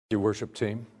You worship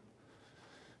team,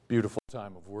 beautiful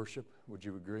time of worship, would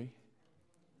you agree?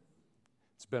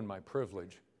 It's been my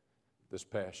privilege this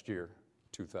past year,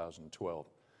 2012,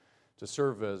 to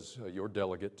serve as your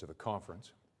delegate to the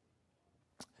conference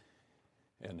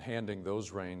and handing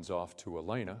those reins off to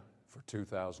Elena for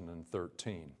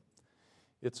 2013.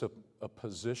 It's a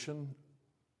position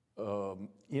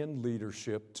in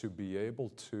leadership to be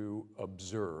able to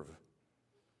observe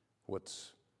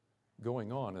what's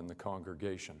going on in the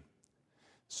congregation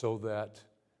so that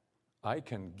I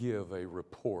can give a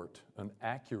report, an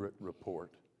accurate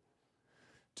report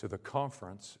to the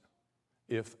conference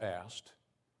if asked.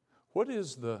 What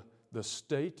is the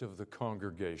state of the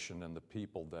congregation and the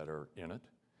people that are in it?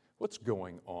 What's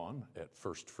going on at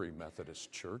First Free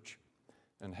Methodist Church?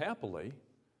 And happily,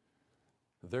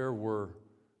 there were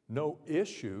no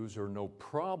issues or no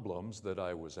problems that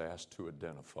I was asked to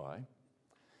identify.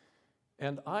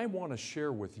 And I want to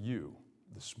share with you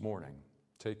this morning,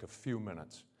 take a few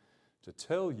minutes to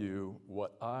tell you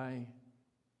what I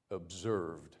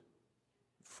observed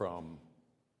from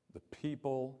the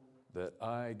people that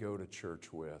I go to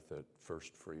church with at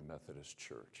First Free Methodist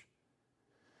Church.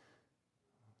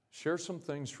 Share some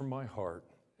things from my heart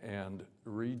and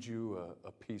read you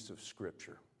a piece of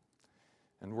scripture.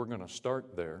 And we're going to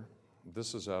start there.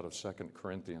 This is out of 2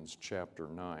 Corinthians chapter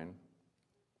 9.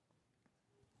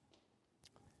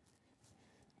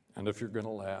 And if you're going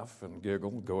to laugh and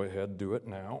giggle, go ahead, do it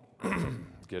now.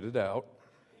 Get it out.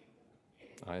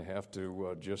 I have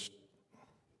to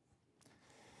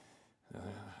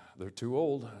they're too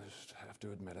old. I just have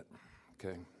to admit it.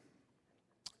 Okay.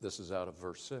 This is out of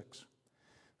verse 6.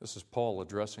 This is Paul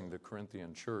addressing the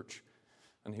Corinthian church,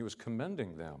 and he was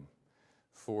commending them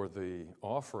for the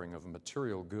offering of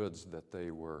material goods that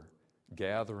they were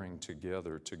gathering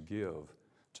together to give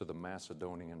to the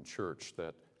Macedonian church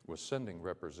that was sending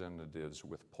representatives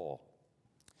with Paul.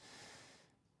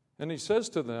 And he says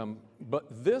to them, "But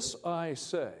this I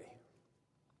say,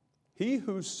 he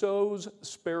who sows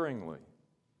sparingly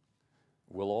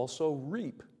will also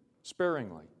reap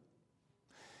sparingly,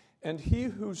 and he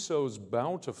who sows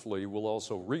bountifully will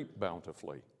also reap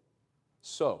bountifully.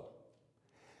 So,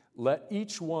 let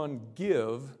each one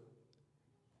give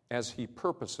as he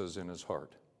purposes in his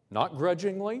heart, not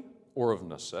grudgingly or of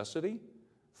necessity,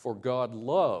 for God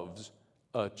loves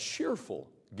a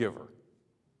cheerful giver.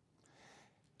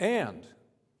 And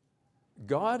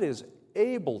God is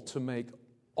able to make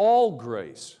all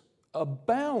grace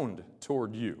abound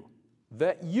toward you,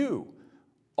 that you,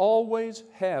 always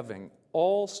having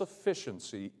all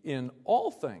sufficiency in all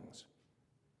things,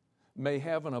 may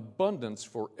have an abundance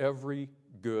for every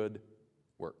good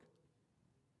work.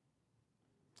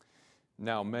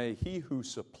 Now may he who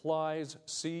supplies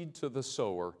seed to the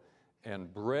sower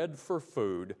and bread for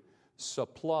food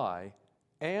supply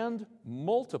and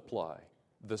multiply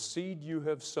the seed you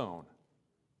have sown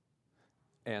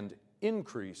and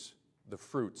increase the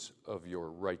fruits of your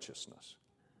righteousness."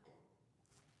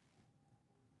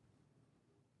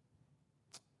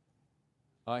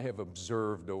 I have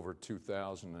observed over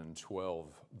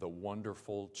 2012 the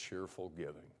wonderful, cheerful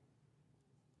giving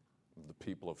of the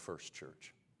people of First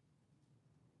Church.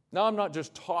 Now, I'm not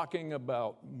just talking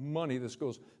about money.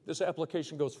 This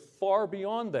application goes far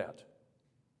beyond that.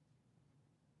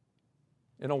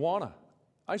 In Awana,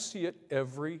 I see it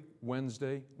every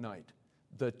Wednesday night.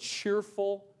 The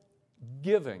cheerful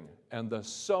giving and the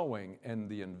sowing and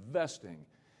the investing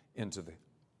into the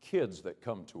kids that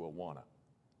come to Awana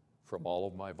from all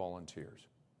of my volunteers.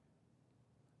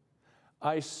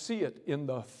 I see it in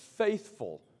the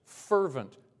faithful,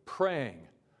 fervent praying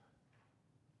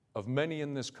of many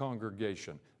in this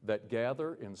congregation that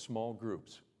gather in small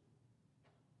groups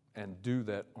and do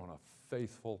that on a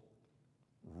faithful,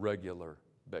 regular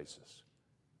basis.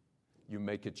 You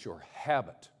make it your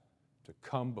habit to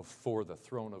come before the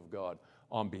throne of God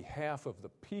on behalf of the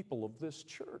people of this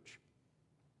church.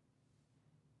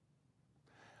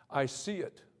 I see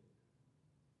it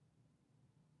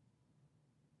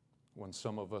when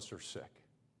some of us are sick.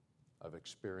 I've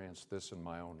experienced this in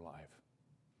my own life.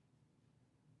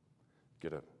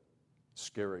 Get a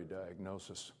scary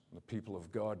diagnosis. The people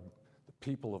of God, the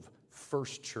people of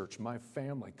First Church, my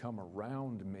family, come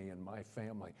around me and my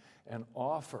family and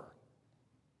offer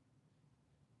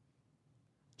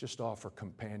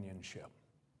companionship,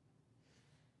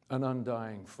 an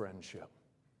undying friendship,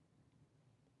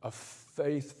 a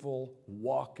faithful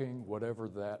walking, whatever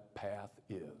that path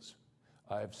is.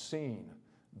 I've seen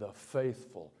the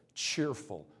faithful,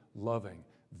 cheerful, loving,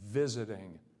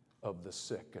 visiting of the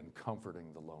sick and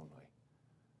comforting the lonely.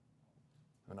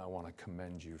 And I want to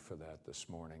commend you for that this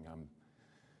morning.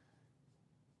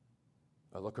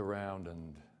 I look around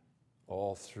and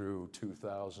all through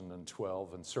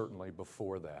 2012 and certainly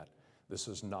before that, this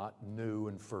is not new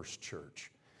in First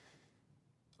Church.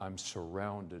 I'm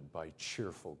surrounded by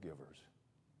cheerful givers.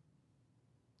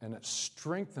 And it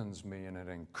strengthens me and it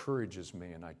encourages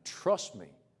me, and I trust me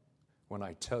when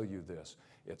I tell you this.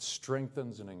 It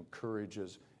strengthens and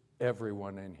encourages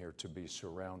everyone in here to be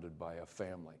surrounded by a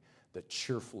family that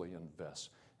cheerfully invests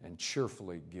and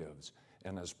cheerfully gives.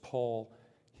 And as Paul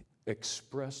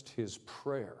expressed his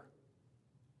prayer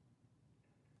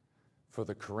for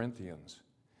the Corinthians,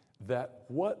 that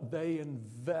what they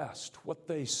invest, what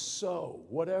they sow,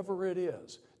 whatever it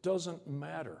is, doesn't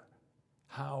matter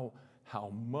how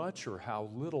much or how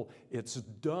little, it's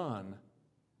done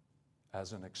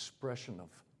as an expression of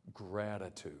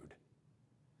gratitude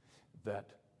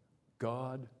that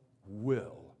God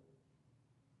will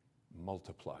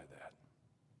multiply that.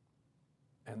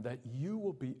 And that you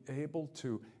will be able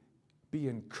to be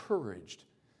encouraged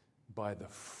by the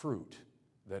fruit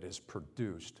that is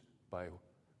produced by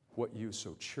what you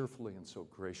so cheerfully and so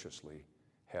graciously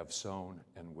have sown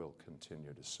and will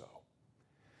continue to sow.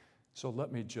 So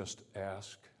let me just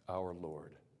ask our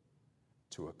Lord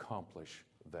to accomplish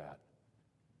that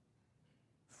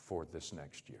for this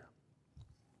next year.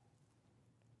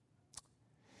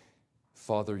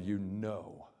 Father, you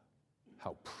know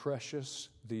how precious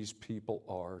these people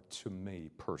are to me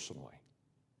personally.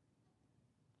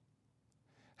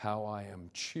 How I am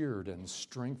cheered and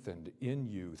strengthened in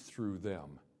you through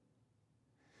them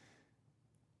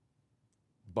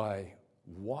by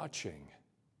watching,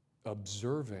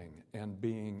 observing, and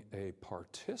being a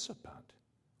participant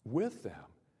with them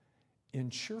in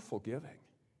cheerful giving.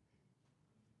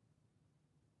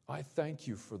 I thank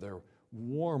you for their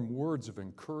warm words of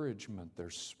encouragement, their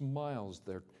smiles,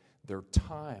 their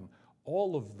time,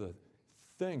 all of the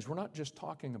things. We're not just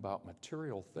talking about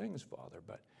material things, Father,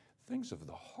 but things of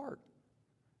the heart.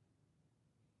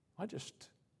 I just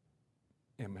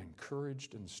am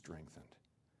encouraged and strengthened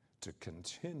to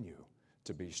continue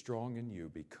to be strong in you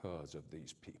because of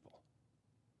these people.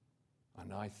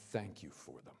 And I thank you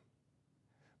for them.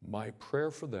 My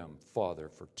prayer for them, Father,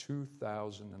 for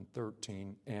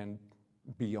 2013 and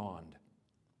beyond,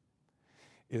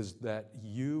 is that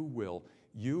you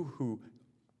who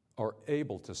are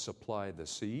able to supply the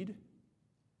seed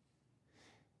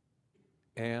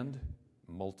and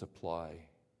multiply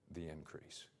the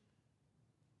increase.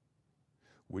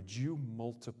 Would you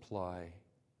multiply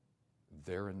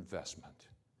their investment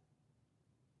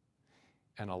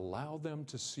and allow them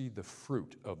to see the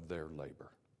fruit of their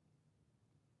labor?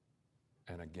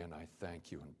 And again, I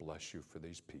thank you and bless you for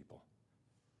these people.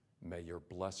 May your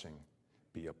blessing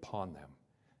be upon them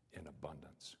in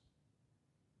abundance.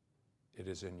 It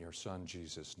is in your Son,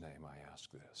 Jesus' name, I ask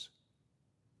this.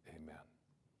 Amen.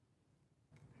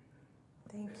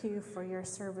 Thank you for your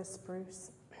service,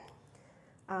 Bruce.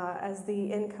 As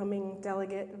the incoming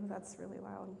delegate, that's really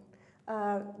loud.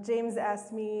 James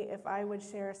asked me if I would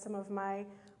share some of my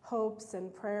hopes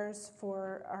and prayers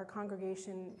for our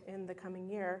congregation in the coming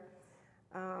year,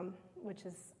 which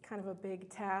is kind of a big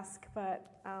task,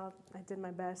 but I did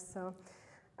my best. So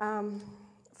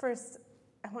first,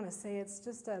 I want to say it's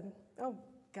just oh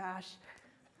gosh,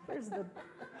 where's the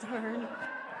darn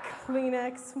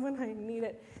Kleenex when I need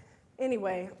it?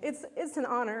 Anyway, it's an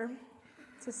honor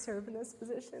to serve in this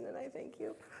position, and I thank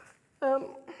you.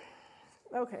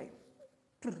 Okay.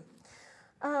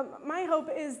 My hope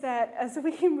is that as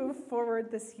we move forward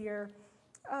this year,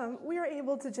 we are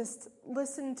able to just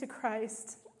listen to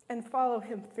Christ and follow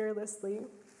him fearlessly.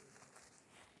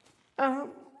 I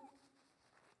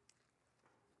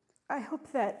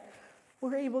hope that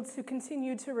we're able to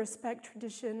continue to respect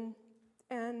tradition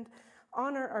and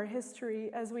honor our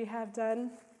history as we have done.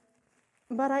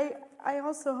 But I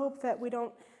also hope that we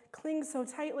don't cling so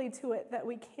tightly to it that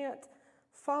we can't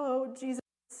follow Jesus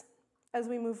as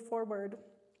we move forward.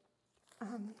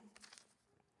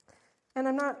 And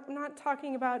I'm not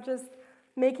talking about just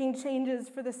making changes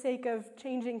for the sake of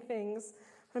changing things.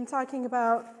 I'm talking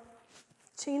about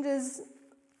changes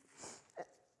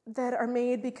that are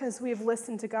made because we have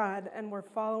listened to God and we're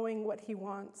following what he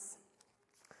wants.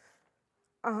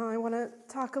 I want to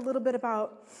talk a little bit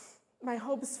about my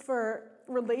hopes for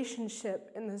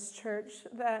relationship in this church,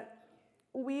 that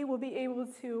we will be able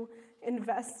to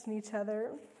invest in each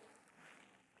other.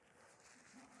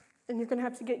 And you're going to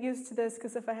have to get used to this,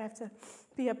 because if I have to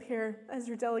be up here as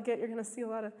your delegate, you're going to see a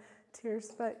lot of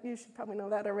tears, but you should probably know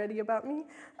that already about me.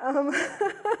 I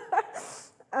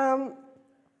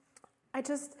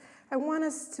want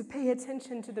us to pay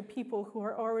attention to the people who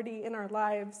are already in our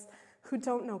lives who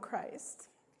don't know Christ.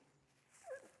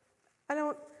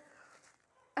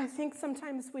 I think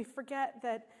sometimes we forget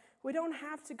that we don't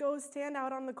have to go stand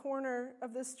out on the corner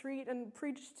of the street and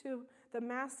preach to the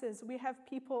masses. We have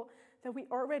people that we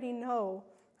already know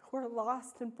who are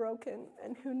lost and broken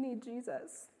and who need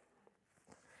Jesus.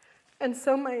 And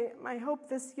so my hope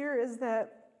this year is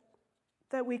that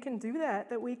we can do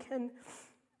that we can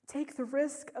take the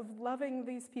risk of loving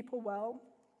these people well,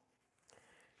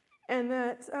 and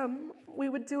that we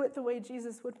would do it the way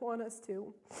Jesus would want us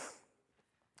to,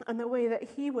 and the way that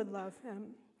he would love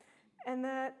him. And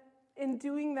that in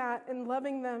doing that and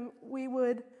loving them, we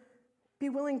would be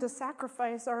willing to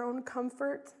sacrifice our own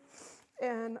comfort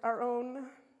and our own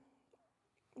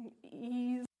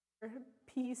ease or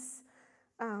peace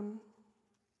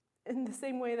in the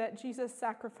same way that Jesus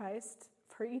sacrificed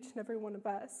for each and every one of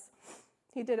us.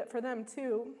 He did it for them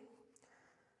too.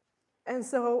 And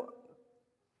so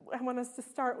I want us to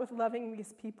start with loving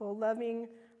these people, loving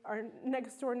our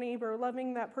next door neighbor,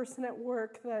 loving that person at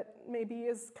work that maybe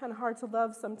is kind of hard to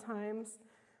love sometimes,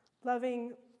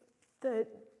 loving the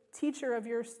teacher of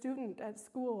your student at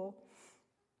school.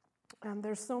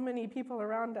 There's so many people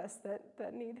around us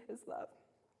that need his love.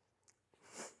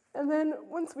 And then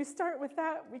once we start with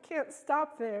that, we can't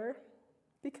stop there,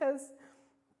 because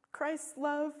Christ's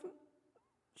love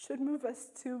should move us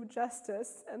to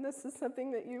justice. And this is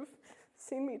something that you've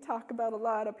seen me talk about a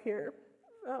lot up here.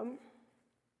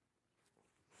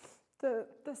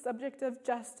 The subject of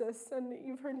justice, and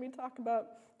you've heard me talk about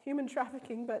human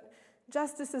trafficking, but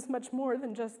justice is much more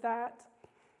than just that.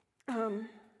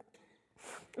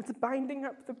 It's binding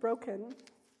up the broken.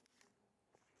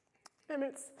 And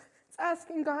it's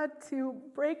asking God to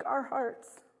break our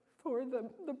hearts for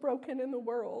the broken in the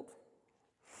world,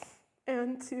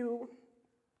 and to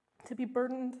be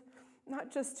burdened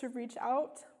not just to reach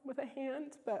out with a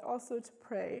hand, but also to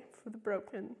pray for the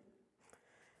broken.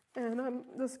 And I'm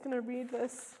just going to read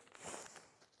this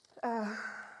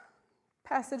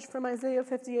passage from Isaiah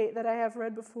 58 that I have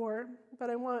read before, but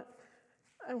I want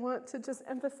to just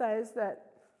emphasize that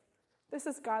this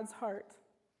is God's heart.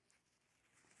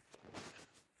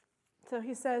 So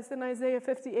he says in Isaiah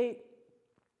 58,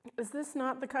 "Is this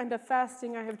not the kind of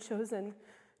fasting I have chosen,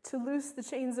 to loose the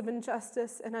chains of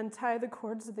injustice and untie the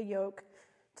cords of the yoke,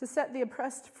 to set the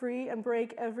oppressed free and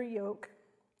break every yoke?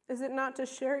 Is it not to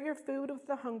share your food with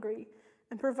the hungry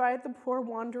and provide the poor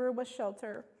wanderer with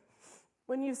shelter?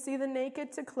 When you see the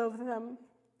naked, to clothe them,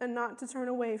 and not to turn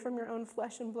away from your own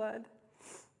flesh and blood?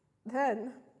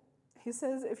 Then," he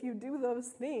says, "if you do those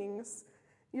things,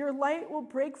 your light will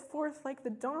break forth like the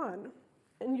dawn,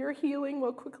 and your healing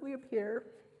will quickly appear.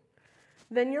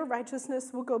 Then your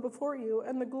righteousness will go before you,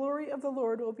 and the glory of the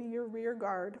Lord will be your rear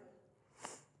guard.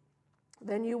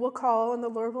 Then you will call, and the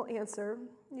Lord will answer.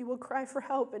 You will cry for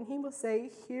help, and he will say,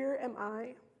 'Here am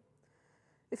I.'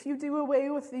 If you do away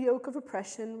with the yoke of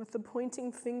oppression, with the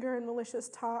pointing finger and malicious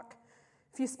talk,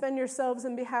 if you spend yourselves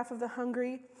in behalf of the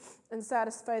hungry and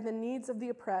satisfy the needs of the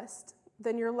oppressed,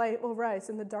 then your light will rise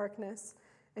in the darkness,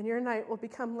 and your night will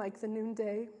become like the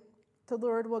noonday. The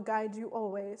Lord will guide you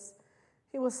always.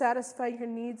 He will satisfy your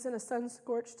needs in a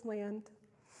sun-scorched land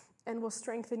and will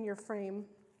strengthen your frame.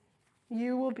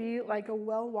 You will be like a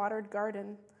well-watered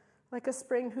garden, like a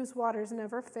spring whose waters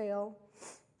never fail.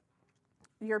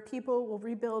 Your people will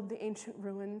rebuild the ancient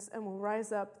ruins and will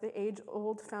rise up the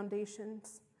age-old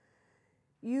foundations.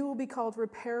 You will be called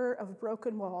repairer of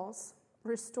broken walls,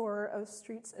 restorer of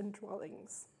streets and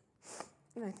dwellings."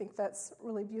 And I think that's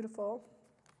really beautiful,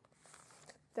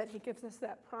 that he gives us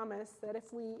that promise that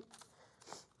if we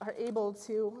are able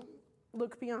to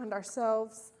look beyond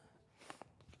ourselves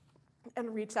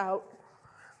and reach out,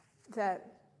 that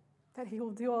he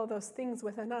will do all those things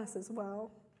within us as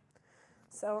well.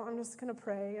 So I'm just going to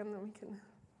pray, and then we can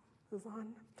move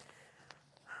on.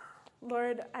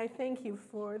 Lord, I thank you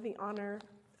for the honor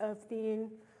of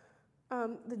being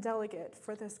the delegate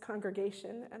for this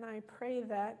congregation, and I pray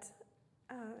that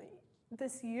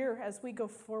this year, as we go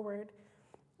forward,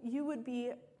 you would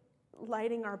be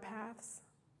lighting our paths,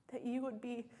 that you would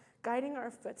be guiding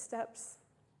our footsteps,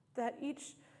 that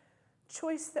each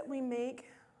choice that we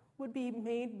make would be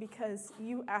made because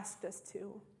you asked us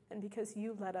to and because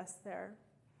you led us there.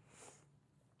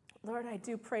 Lord, I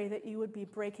do pray that you would be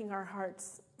breaking our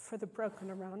hearts for the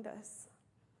broken around us,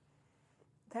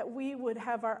 that we would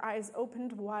have our eyes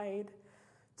opened wide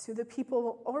to the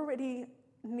people already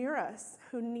near us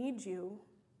who need you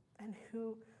and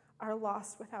who are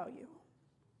lost without you.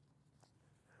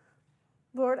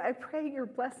 Lord, I pray your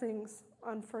blessings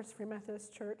on First Free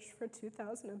Methodist Church for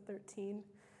 2013,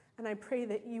 and I pray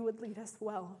that you would lead us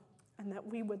well and that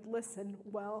we would listen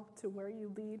well to where you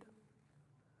lead.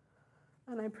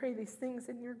 And I pray these things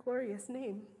in your glorious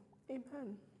name.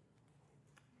 Amen.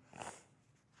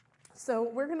 So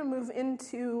we're going to move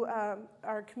into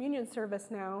our communion service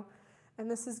now, and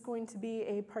this is going to be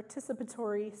a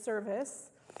participatory service.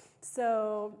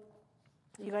 So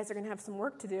you guys are going to have some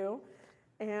work to do,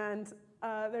 and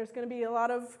there's going to be a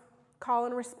lot of call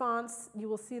and response. You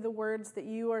will see the words that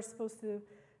you are supposed to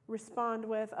respond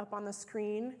with up on the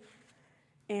screen,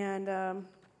 and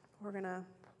we're going to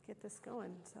get this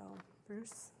going. So,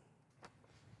 Bruce.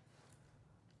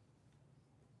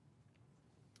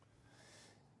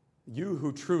 You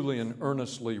who truly and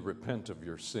earnestly repent of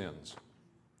your sins,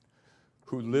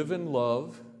 who live in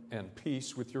love and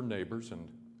peace with your neighbors, and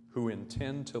who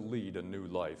intend to lead a new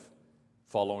life,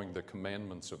 following the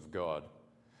commandments of God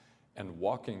and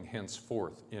walking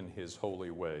henceforth in his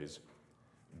holy ways,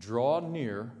 draw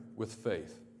near with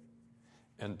faith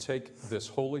and take this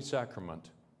holy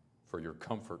sacrament for your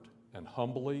comfort, and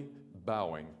humbly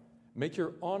bowing, make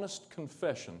your honest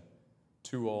confession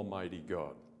to Almighty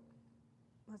God.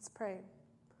 Let's pray.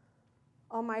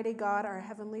 Almighty God, our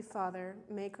Heavenly Father,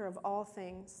 maker of all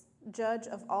things, judge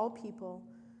of all people,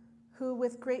 who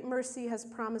with great mercy has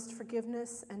promised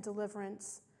forgiveness and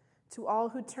deliverance to all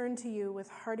who turn to you with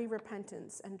hearty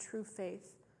repentance and true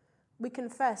faith, we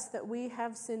confess that we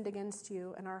have sinned against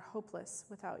you and are hopeless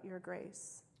without your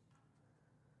grace.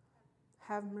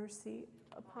 Have mercy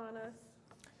upon us,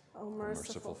 O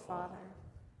merciful Father.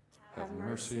 Have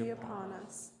mercy upon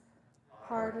us.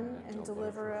 Pardon and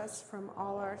deliver us from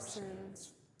all our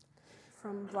sins,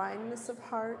 from blindness of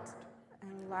heart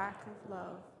and lack of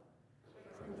love,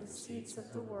 from the deceits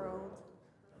of the world,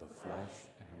 The flesh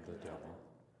and the devil,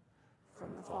 from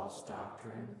false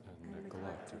doctrine and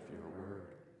neglect of your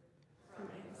word, from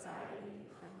anxiety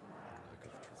and lack. lack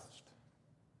of trust.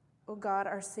 O God,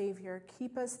 our Savior,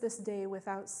 keep us this day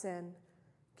without sin.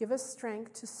 Give us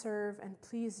strength to serve and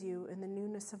please you in the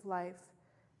newness of life,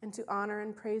 and to honor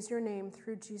and praise your name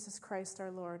through Jesus Christ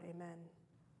our Lord. Amen.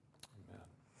 Amen.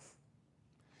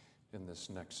 In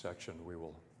this next section, we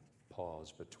will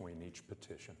pause between each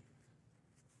petition.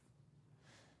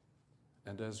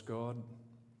 And as God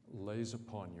lays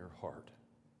upon your heart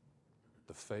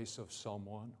the face of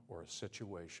someone or a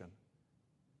situation,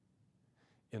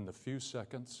 in the few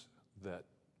seconds that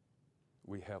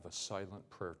we have a silent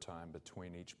prayer time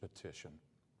between each petition,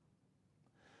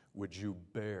 would you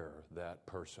bear that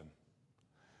person?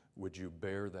 Would you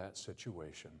bear that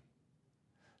situation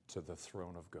to the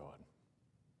throne of God?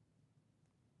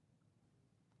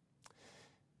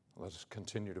 Let us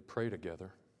continue to pray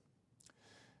together.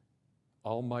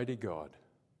 Almighty God,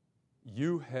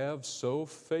 you have so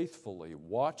faithfully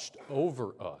watched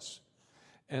over us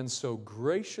and so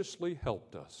graciously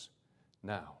helped us.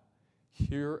 Now,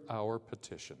 hear our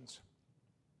petitions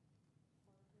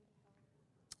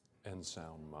and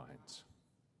sound minds.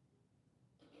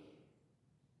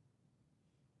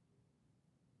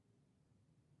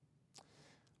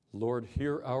 Lord,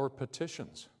 hear our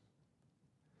petitions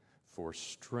for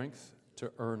strength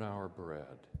to earn our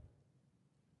bread.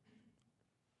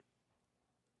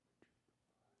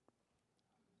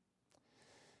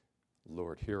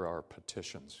 Lord, hear our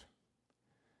petitions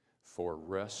for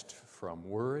rest from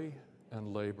worry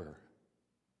and labor.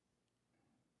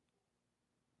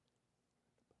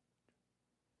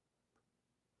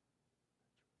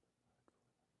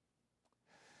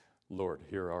 Lord,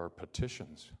 hear our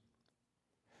petitions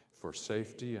for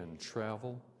safety and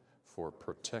travel, for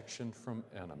protection from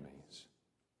enemies.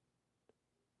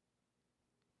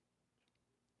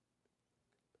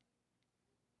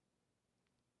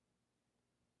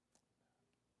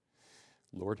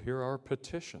 Lord, hear our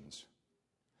petitions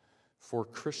for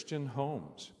Christian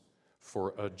homes,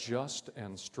 for a just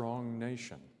and strong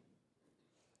nation.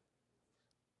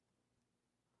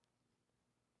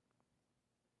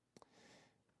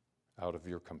 Out of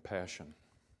your compassion,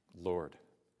 Lord,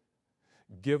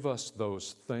 give us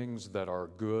those things that are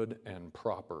good and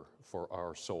proper for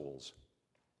our souls,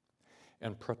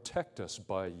 and protect us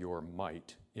by your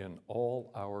might in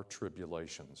all our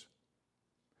tribulations.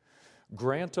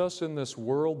 Grant us in this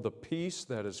world the peace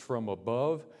that is from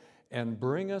above, and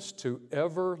bring us to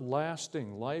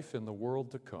everlasting life in the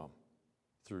world to come,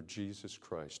 through Jesus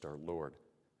Christ our Lord,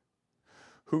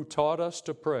 who taught us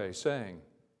to pray, saying,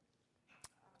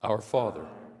 Our Father,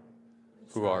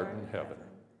 who art in heaven,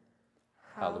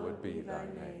 hallowed be thy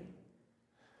name.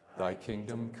 Thy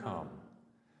kingdom come,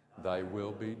 thy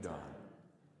will be done,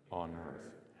 on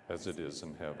earth as it is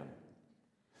in heaven.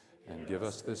 And give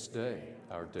us this day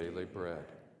our daily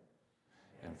bread,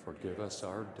 and forgive us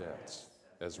our debts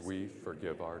as we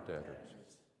forgive our debtors.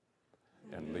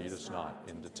 And lead us not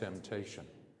into temptation,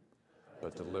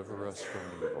 but deliver us from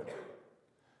evil.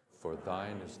 For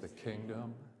thine is the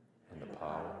kingdom, and the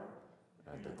power,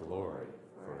 and the glory,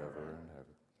 forever and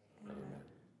ever. Amen.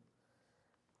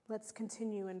 Let's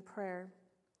continue in prayer.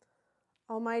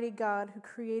 Almighty God, who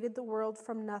created the world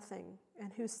from nothing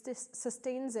and who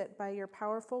sustains it by your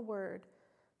powerful word,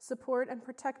 support and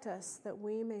protect us that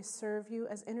we may serve you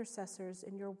as intercessors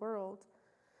in your world.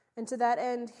 And to that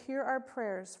end, hear our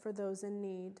prayers for those in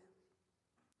need,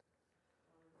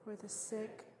 for the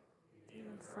sick, the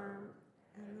infirm,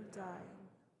 and the dying.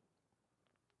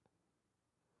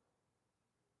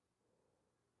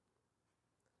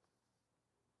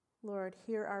 Lord,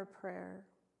 hear our prayer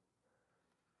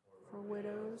for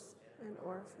widows and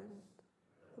orphans,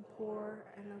 the poor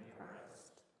and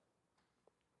oppressed.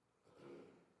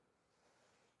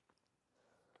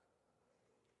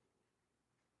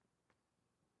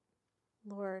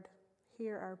 Lord,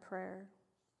 hear our prayer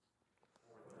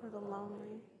for the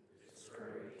lonely,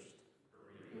 discouraged,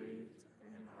 bereaved,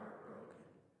 and heartbroken.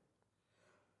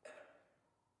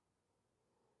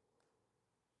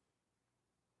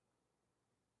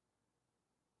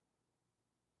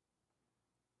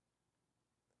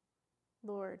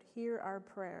 Lord, hear our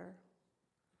prayer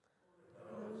for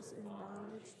those in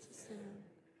bondage to sin,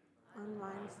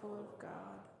 unmindful of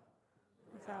God,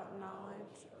 without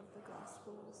knowledge of the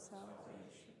gospel of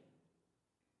salvation.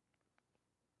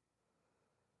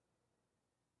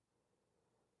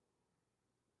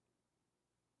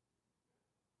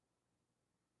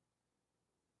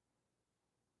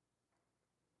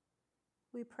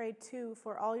 We pray, too,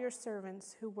 for all your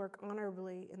servants who work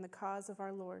honorably in the cause of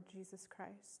our Lord Jesus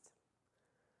Christ.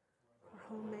 For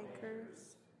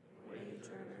homemakers, wage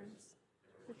earners,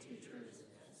 for teachers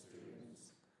and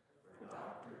students, for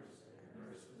doctors and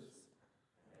nurses,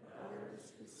 and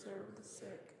others who serve the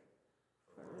sick,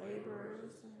 for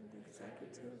laborers and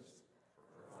executives,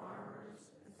 for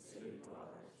farmers and city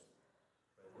dwellers,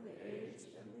 for the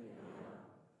aged and the young,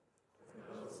 for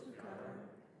those who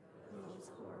govern and those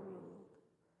who are ruled.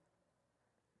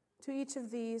 To each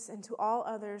of these and to all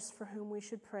others for whom we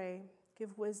should pray,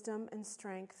 give wisdom and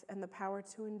strength and the power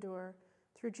to endure,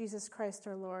 through Jesus Christ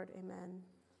our Lord. Amen.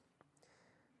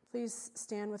 Please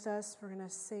stand with us. We're going to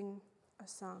sing a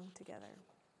song together.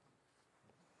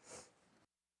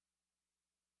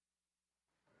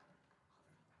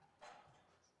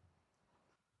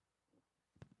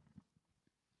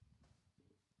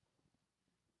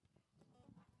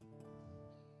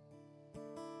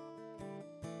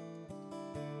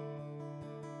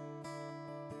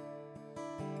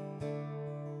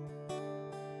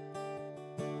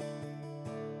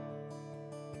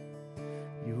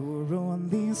 Your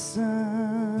only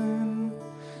Son,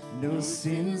 no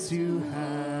sin to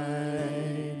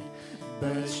hide,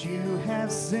 but you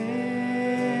have sent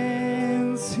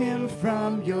him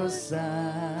from your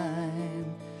side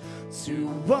to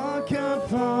walk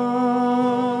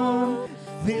upon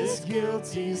this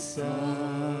guilty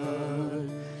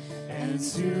son and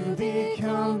to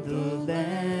become the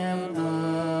Lamb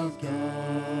of God.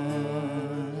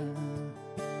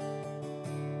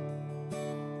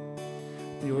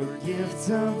 Your gift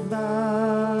of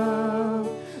love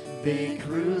they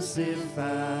crucified.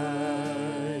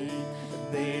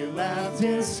 They laughed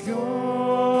and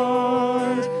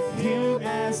scorned him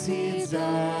as he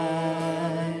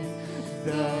died.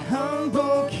 The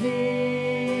humble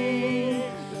king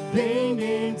they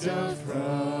named a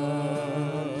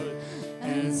fraud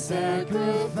and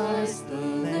sacrificed the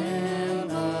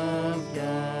Lamb of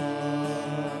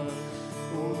God.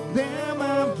 Oh, Lamb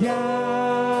of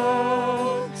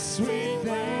God, sweet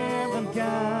Lamb of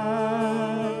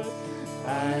God,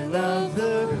 I love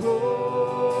the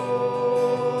holy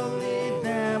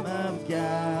Lamb of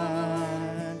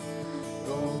God.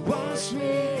 Oh, wash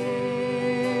me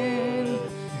in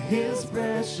his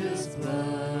precious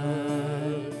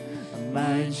blood,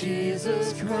 my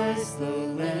Jesus Christ, the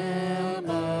Lamb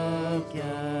of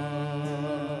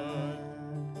God.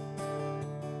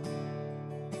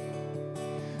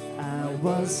 I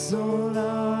was so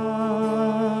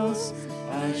lost,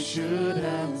 I should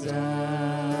have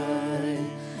died,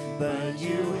 but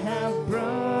you have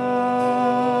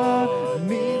brought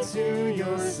me to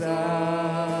your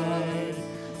side,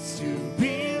 to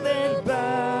be led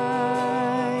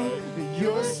by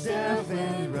your staff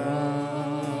and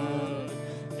rod,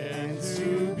 and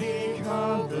to be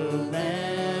called the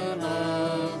Lamb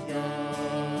of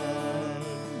God.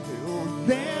 Oh,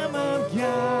 Lamb of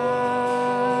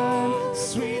God,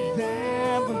 sweet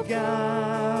Lamb of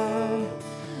God,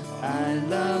 I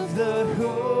love the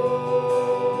holy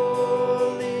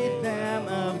Lamb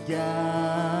of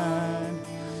God.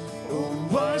 Oh,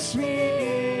 wash me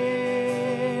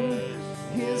in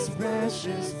his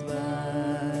precious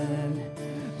blood,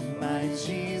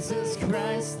 Jesus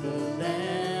Christ, the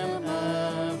Lamb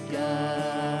of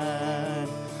God.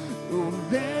 Oh,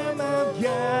 Lamb of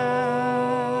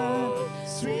God,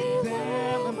 sweet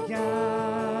Lamb of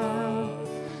God.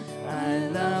 I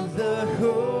love the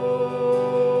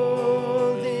holy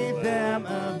Lamb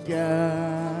of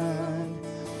God.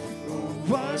 Oh,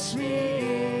 wash me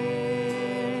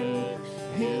in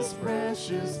his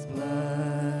precious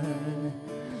blood.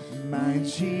 My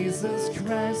Jesus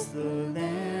Christ, the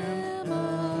Lamb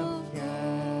of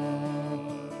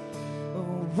God.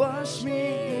 Oh, wash me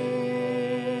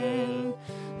in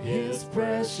his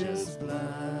precious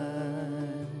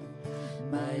blood.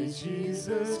 My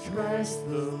Jesus Christ,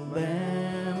 the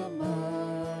Lamb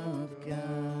of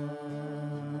God.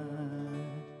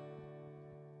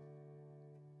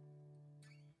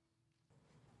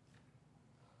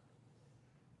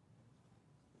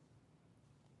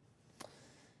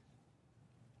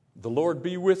 The Lord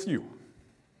be with you.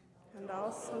 And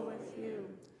also with you.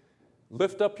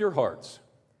 Lift up your hearts,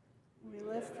 We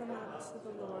lift them up to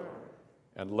the Lord.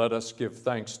 and let us give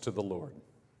thanks to the Lord.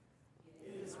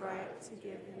 It is right to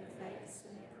give him thanks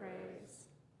and praise.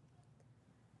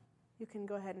 You can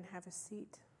go ahead and have a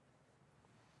seat.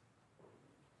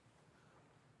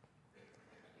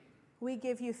 We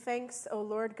give you thanks, O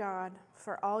Lord God,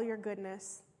 for all your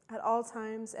goodness, at all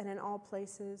times and in all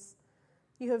places.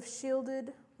 You have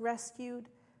shielded, rescued,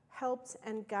 helped,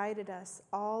 and guided us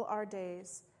all our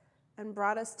days, and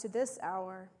brought us to this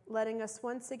hour, letting us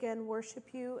once again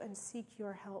worship you and seek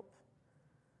your help.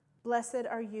 Blessed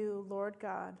are you, Lord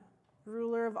God,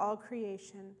 ruler of all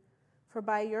creation, for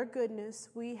by your goodness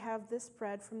we have this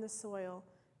bread from the soil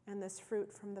and this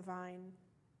fruit from the vine.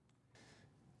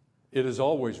 It is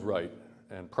always right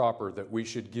and proper that we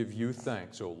should give you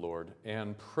thanks, O Lord,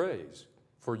 and praise,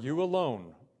 for you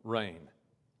alone reign.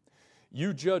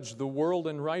 You judge the world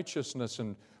in righteousness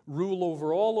and rule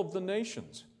over all of the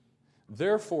nations.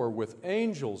 Therefore, with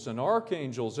angels and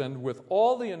archangels and with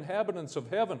all the inhabitants of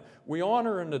heaven, we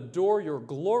honor and adore your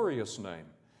glorious name,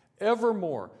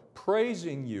 evermore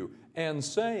praising you and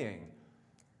saying,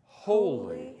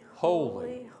 Holy,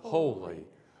 holy, holy,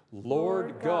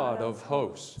 Lord God of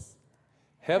hosts.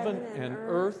 Heaven and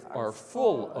earth are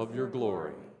full of your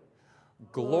glory.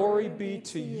 Glory be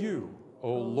to you,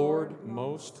 O Lord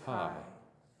Most High.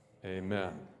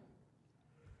 Amen.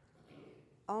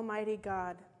 Almighty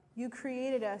God, you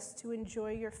created us to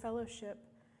enjoy your fellowship,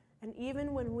 and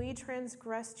even when we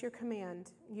transgressed your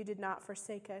command, you did not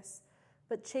forsake us,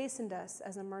 but chastened us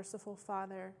as a merciful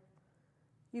Father.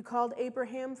 You called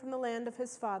Abraham from the land of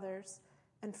his fathers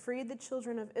and freed the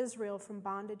children of Israel from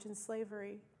bondage and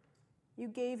slavery. You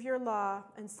gave your law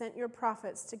and sent your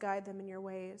prophets to guide them in your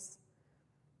ways.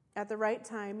 At the right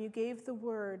time, you gave the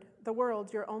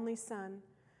world your only Son,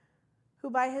 who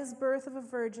by his birth of a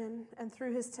virgin and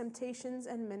through his temptations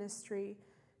and ministry,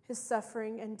 his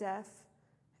suffering and death,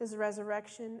 his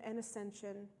resurrection and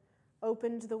ascension,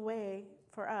 opened the way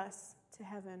for us to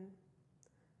heaven.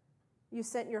 You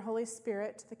sent your Holy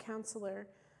Spirit, the Counselor,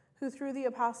 who through the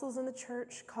apostles and the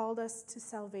church called us to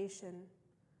salvation.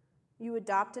 You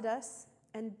adopted us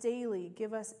and daily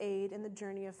give us aid in the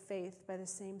journey of faith by the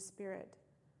same Spirit.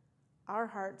 Our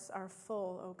hearts are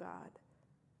full, O God,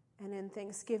 and in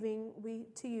thanksgiving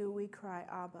to you we cry,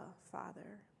 Abba,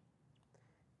 Father.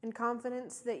 In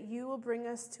confidence that you will bring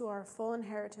us to our full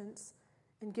inheritance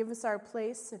and give us our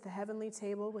place at the heavenly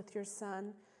table with your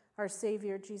Son, our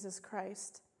Savior, Jesus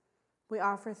Christ, we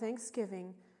offer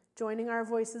thanksgiving, joining our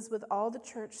voices with all the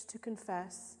church to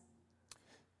confess,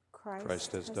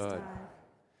 Christ has died.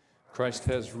 Christ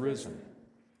has risen.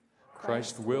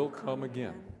 Christ will come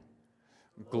again.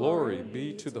 Glory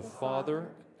be to the Father,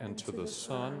 and to the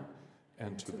Son,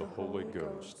 and to the Holy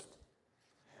Ghost,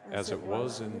 as it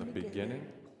was in the beginning,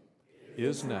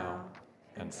 is now,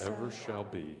 and ever shall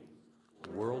be,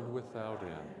 world without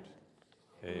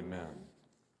end. Amen.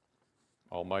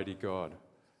 Almighty God,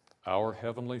 our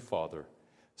Heavenly Father,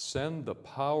 send the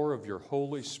power of your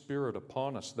Holy Spirit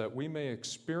upon us that we may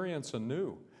experience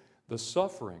anew the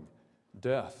suffering,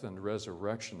 death, and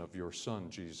resurrection of your Son,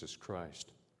 Jesus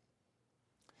Christ.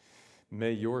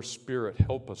 May your Spirit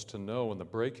help us to know in the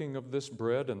breaking of this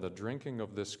bread and the drinking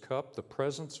of this cup the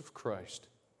presence of Christ,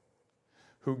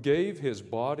 who gave his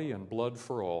body and blood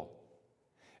for all.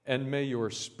 And may your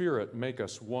Spirit make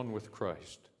us one with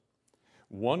Christ,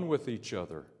 one with each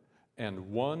other,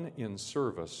 and one in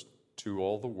service to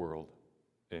all the world.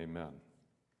 Amen.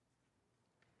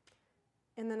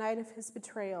 In the night of his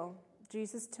betrayal,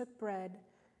 Jesus took bread,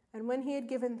 and when he had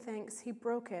given thanks, he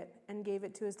broke it and gave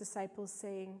it to his disciples,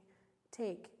 saying,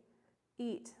 Take,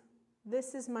 eat,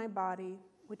 this is my body,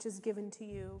 which is given to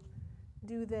you.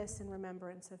 Do this in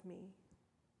remembrance of me.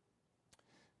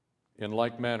 In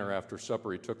like manner, after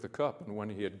supper, he took the cup, and when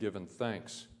he had given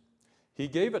thanks, he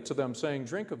gave it to them, saying,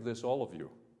 "Drink of this, all of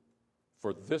you,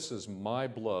 for this is my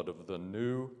blood of the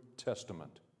New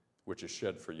Testament, which is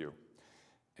shed for you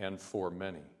and for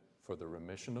many for the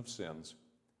remission of sins.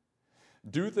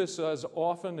 Do this as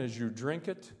often as you drink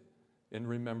it in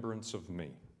remembrance of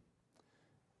me."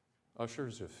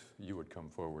 Ushers, if you would come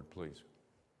forward, please.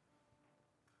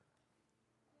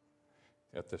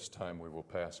 At this time, we will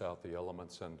pass out the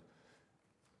elements, and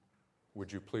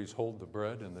would you please hold the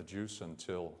bread and the juice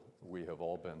until we have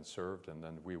all been served, and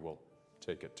then we will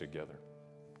take it together.